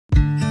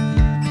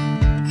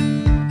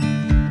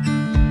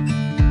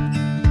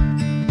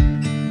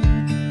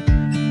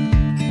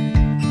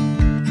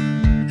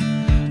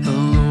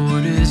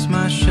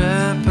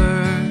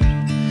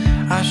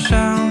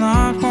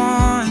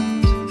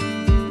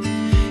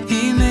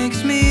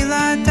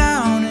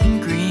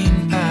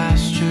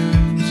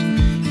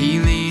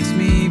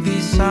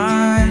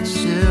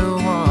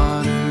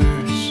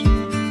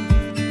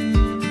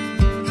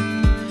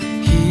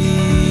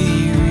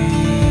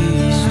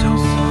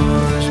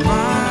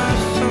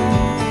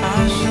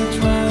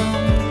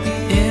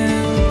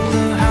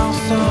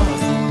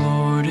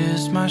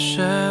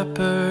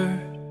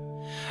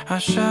I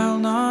shall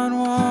not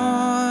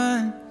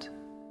want.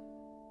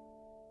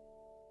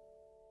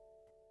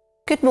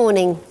 Good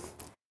morning.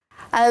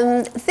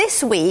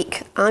 This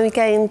week I'm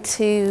going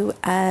to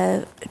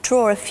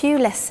draw a few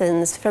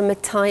lessons from the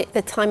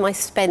time I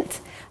spent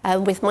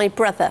with my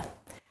brother.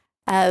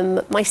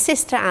 My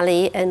sister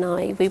Ali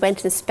and we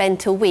went and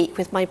spent a week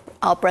with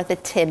our brother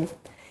Tim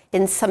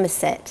in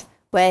Somerset,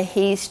 where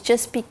he's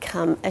just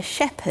become a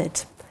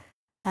shepherd.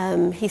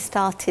 He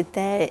started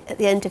there at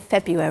the end of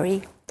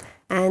February,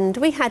 and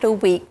we had a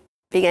week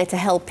being able to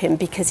help him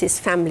because his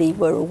family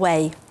were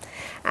away.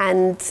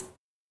 And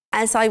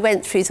as I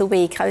went through the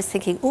week, I was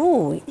thinking,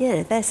 oh,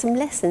 yeah, there's some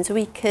lessons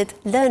we could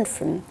learn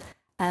from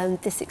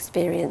this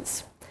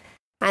experience.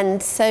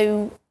 And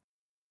so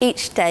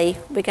each day,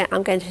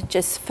 I'm going to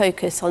just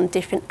focus on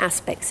different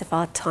aspects of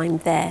our time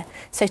there.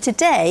 So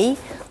today,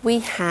 we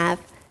have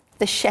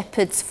the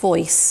shepherd's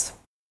voice.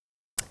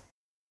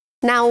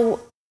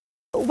 Now,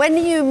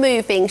 when you're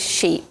moving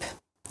sheep,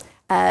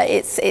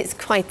 it's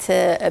quite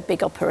a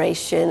big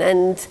operation,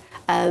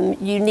 and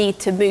you need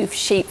to move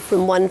sheep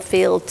from one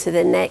field to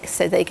the next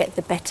so they get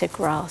the better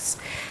grass.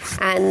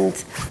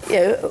 And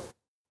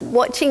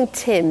watching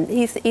Tim,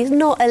 he's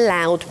not a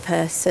loud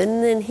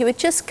person, and he would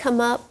just come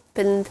up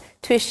and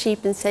to his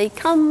sheep and say,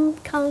 "Come,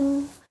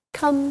 come,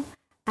 come,"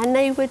 and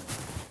they would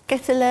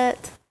get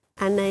alert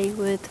and they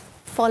would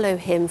follow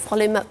him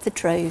up the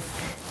drove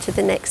to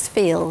the next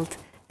field.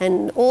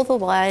 And all the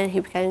while he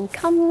would go,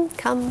 "Come,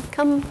 come,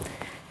 come."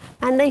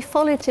 And they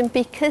followed him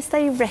because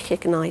they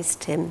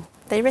recognised him.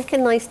 They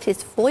recognised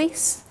his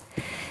voice,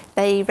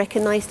 they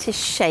recognised his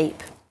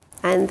shape,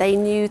 and they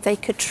knew they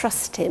could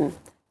trust him,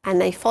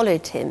 and they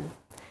followed him.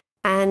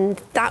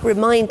 And that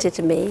reminded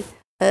me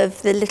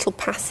of the little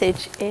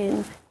passage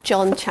in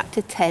John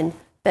chapter 10,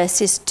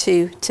 verses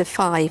 2 to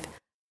 5.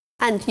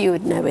 And you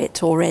would know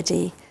it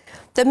already.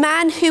 "The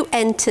man who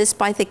enters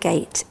by the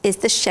gate is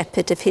the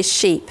shepherd of his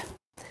sheep.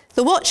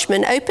 The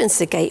watchman opens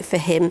the gate for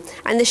him,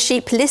 and the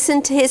sheep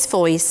listen to his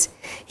voice.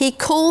 He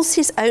calls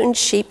his own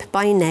sheep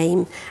by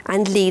name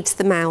and leads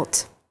them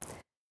out.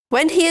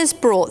 When he has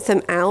brought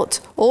them out,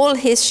 all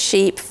his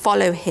sheep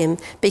follow him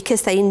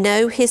because they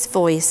know his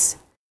voice.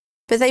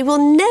 But they will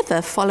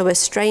never follow a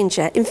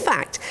stranger. In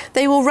fact,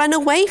 they will run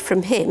away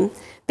from him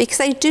because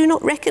they do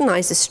not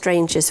recognize a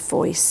stranger's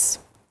voice."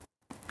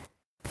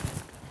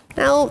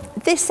 Now,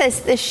 this says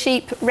the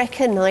sheep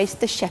recognize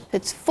the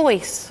shepherd's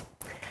voice,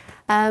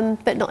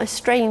 but not a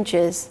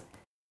stranger's.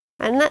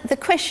 And the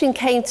question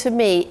came to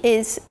me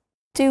is,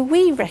 do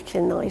we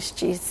recognize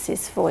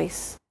Jesus'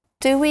 voice?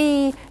 Do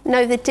we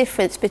know the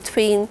difference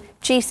between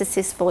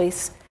Jesus'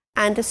 voice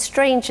and a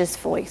stranger's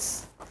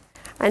voice?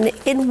 And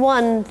in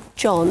 1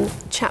 John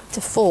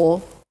chapter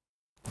 4,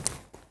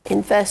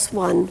 in verse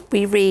 1,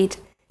 we read,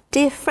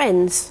 "Dear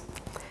friends,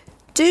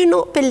 do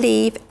not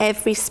believe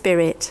every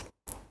spirit,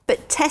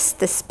 but test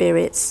the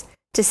spirits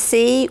to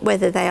see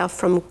whether they are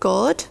from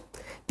God,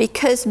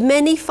 because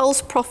many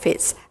false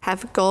prophets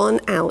have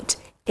gone out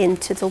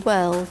into the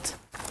world."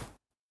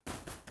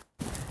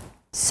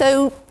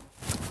 So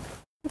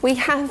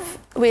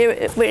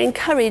we're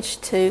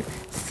encouraged to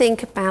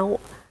think about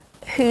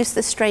who's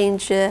the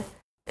stranger,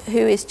 who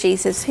is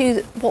Jesus,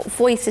 what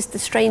voice is the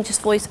stranger's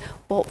voice,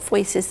 what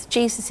voice is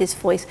Jesus'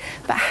 voice.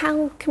 But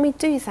how can we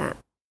do that?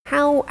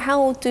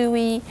 How do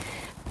we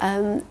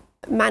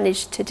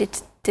manage to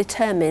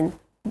determine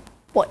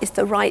what is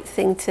the right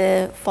thing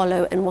to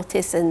follow and what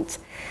isn't?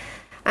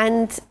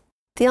 And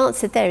the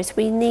answer there is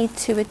we need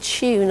to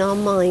attune our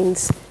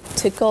minds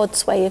to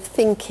God's way of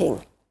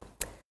thinking.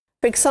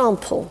 For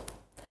example,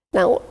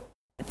 now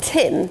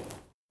Tim,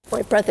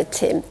 my brother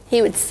Tim,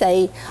 he would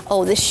say,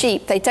 "Oh, the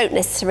sheep, they don't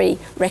necessarily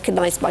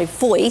recognise my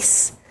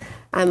voice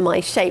and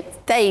my shape.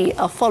 They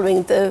are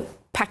following the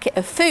packet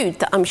of food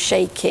that I'm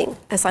shaking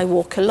as I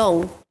walk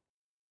along."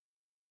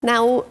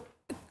 Now,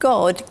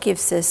 God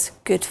gives us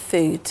good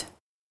food.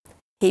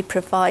 He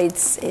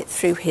provides it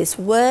through his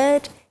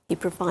word, he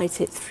provides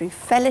it through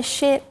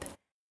fellowship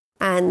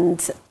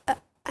and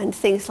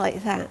things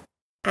like that.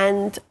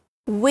 And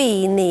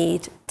we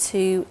need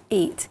to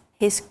eat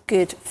his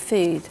good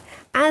food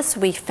as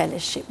we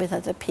fellowship with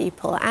other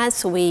people,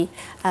 as we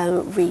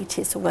read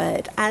his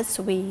word, as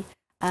we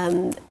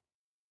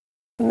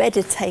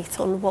meditate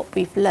on what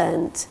we've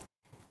learned.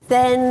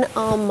 Then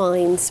our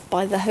minds,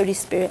 by the Holy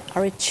Spirit,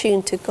 are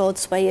attuned to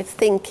God's way of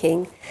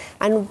thinking,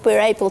 and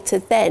we're able to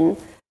then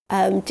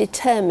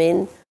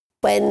determine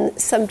when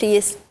somebody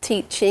is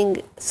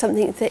teaching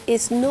something that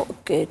is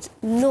not good,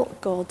 not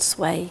God's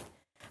way,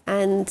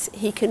 and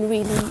he can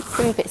really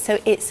prove it. So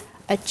it's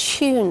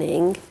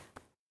attuning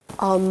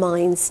our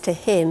minds to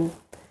him.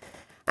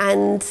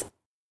 And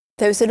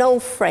there was an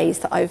old phrase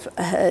that I've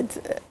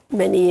heard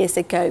many years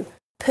ago: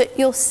 put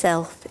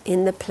yourself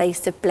in the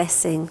place of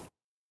blessing.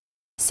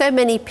 So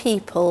many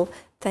people,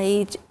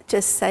 they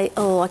just say,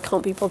 "Oh, I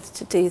can't be bothered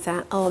to do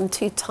that. Oh, I'm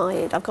too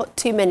tired. I've got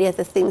too many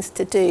other things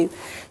to do."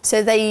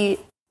 So they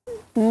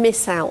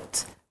miss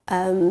out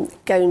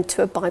going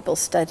to a Bible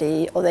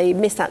study, or they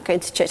miss out going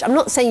to church. I'm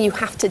not saying you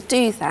have to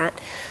do that,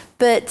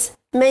 but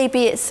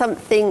maybe it's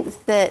something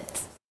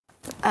that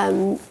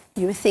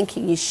you were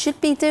thinking you should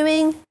be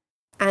doing,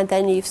 and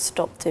then you've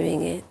stopped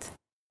doing it.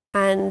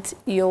 And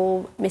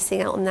you're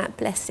missing out on that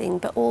blessing,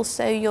 but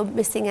also you're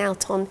missing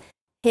out on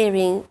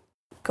hearing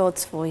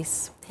God's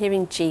voice,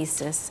 hearing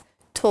Jesus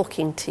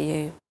talking to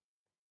you.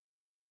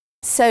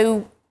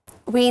 So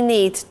we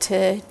need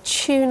to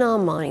tune our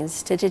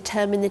minds to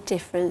determine the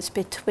difference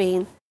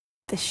between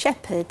the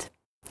shepherd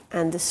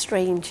and the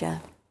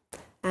stranger.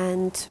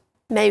 And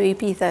may we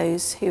be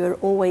those who are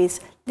always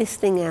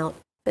listening out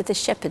for the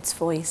shepherd's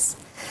voice.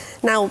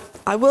 Now,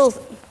 I will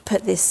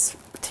put this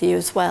to you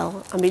as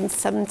well. I mean,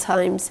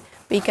 sometimes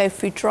we go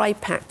through dry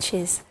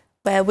patches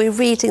where we're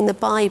reading the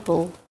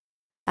Bible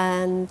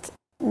and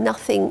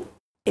nothing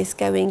is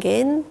going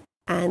in,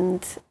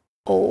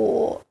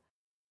 or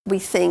we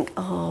think,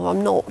 oh,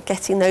 I'm not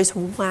getting those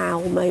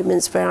wow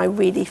moments where I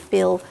really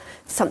feel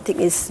something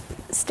is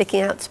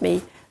sticking out to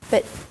me.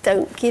 But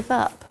don't give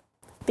up,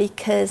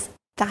 because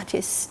that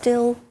is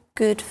still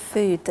good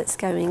food that's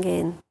going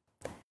in.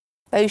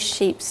 Those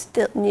sheep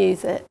still knew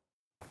that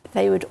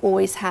they would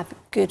always have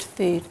good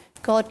food.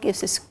 God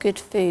gives us good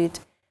food.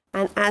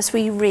 And as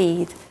we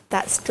read,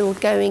 that's still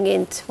going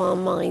into our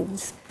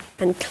minds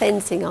and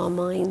cleansing our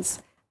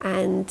minds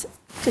and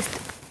just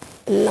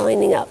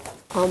lining up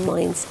our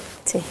minds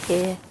to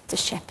hear the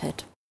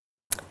shepherd.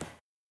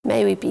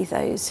 May we be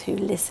those who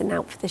listen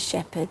out for the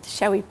shepherd.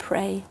 Shall we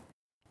pray?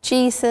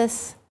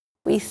 Jesus,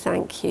 we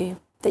thank you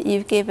that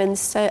you've given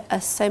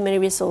us so many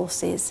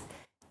resources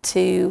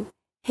to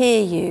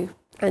hear you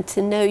and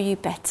to know you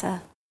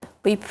better.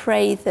 We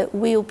pray that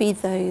we'll be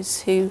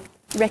those who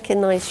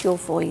recognise your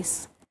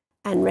voice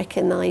and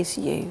recognise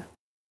you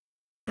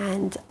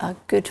and are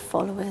good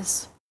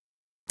followers.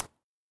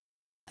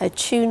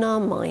 Attune our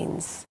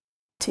minds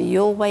to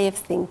your way of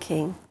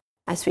thinking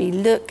as we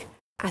look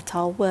at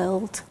our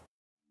world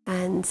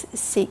and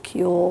seek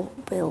your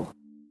will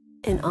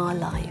in our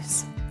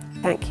lives.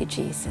 Thank you,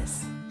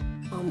 Jesus.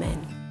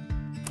 Amen.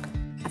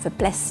 Have a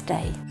blessed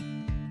day.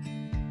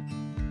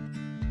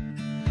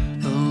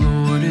 The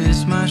Lord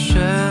is my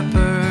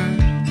shepherd,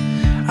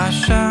 I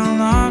shall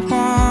not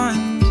want.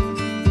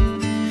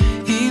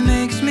 He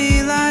makes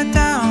me lie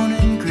down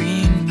in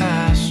green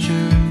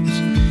pastures.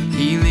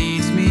 He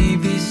leads me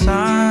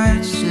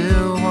beside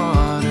still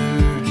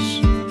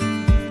waters.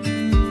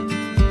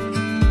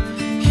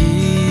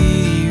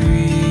 He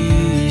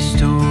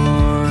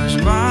restores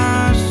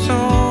my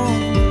soul.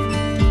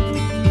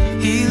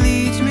 He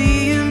leads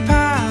me in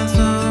paths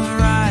of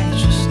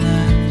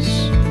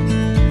righteousness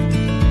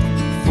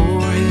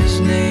for his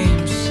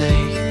name's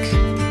sake.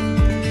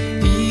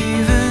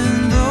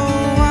 Even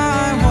though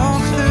I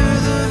walk through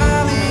the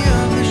valley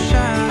of the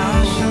shadow,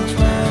 I shall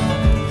dwell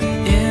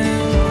in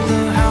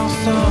the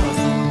house of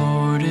the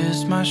Lord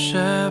is my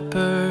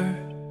shepherd,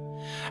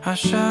 I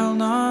shall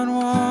not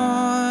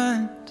want.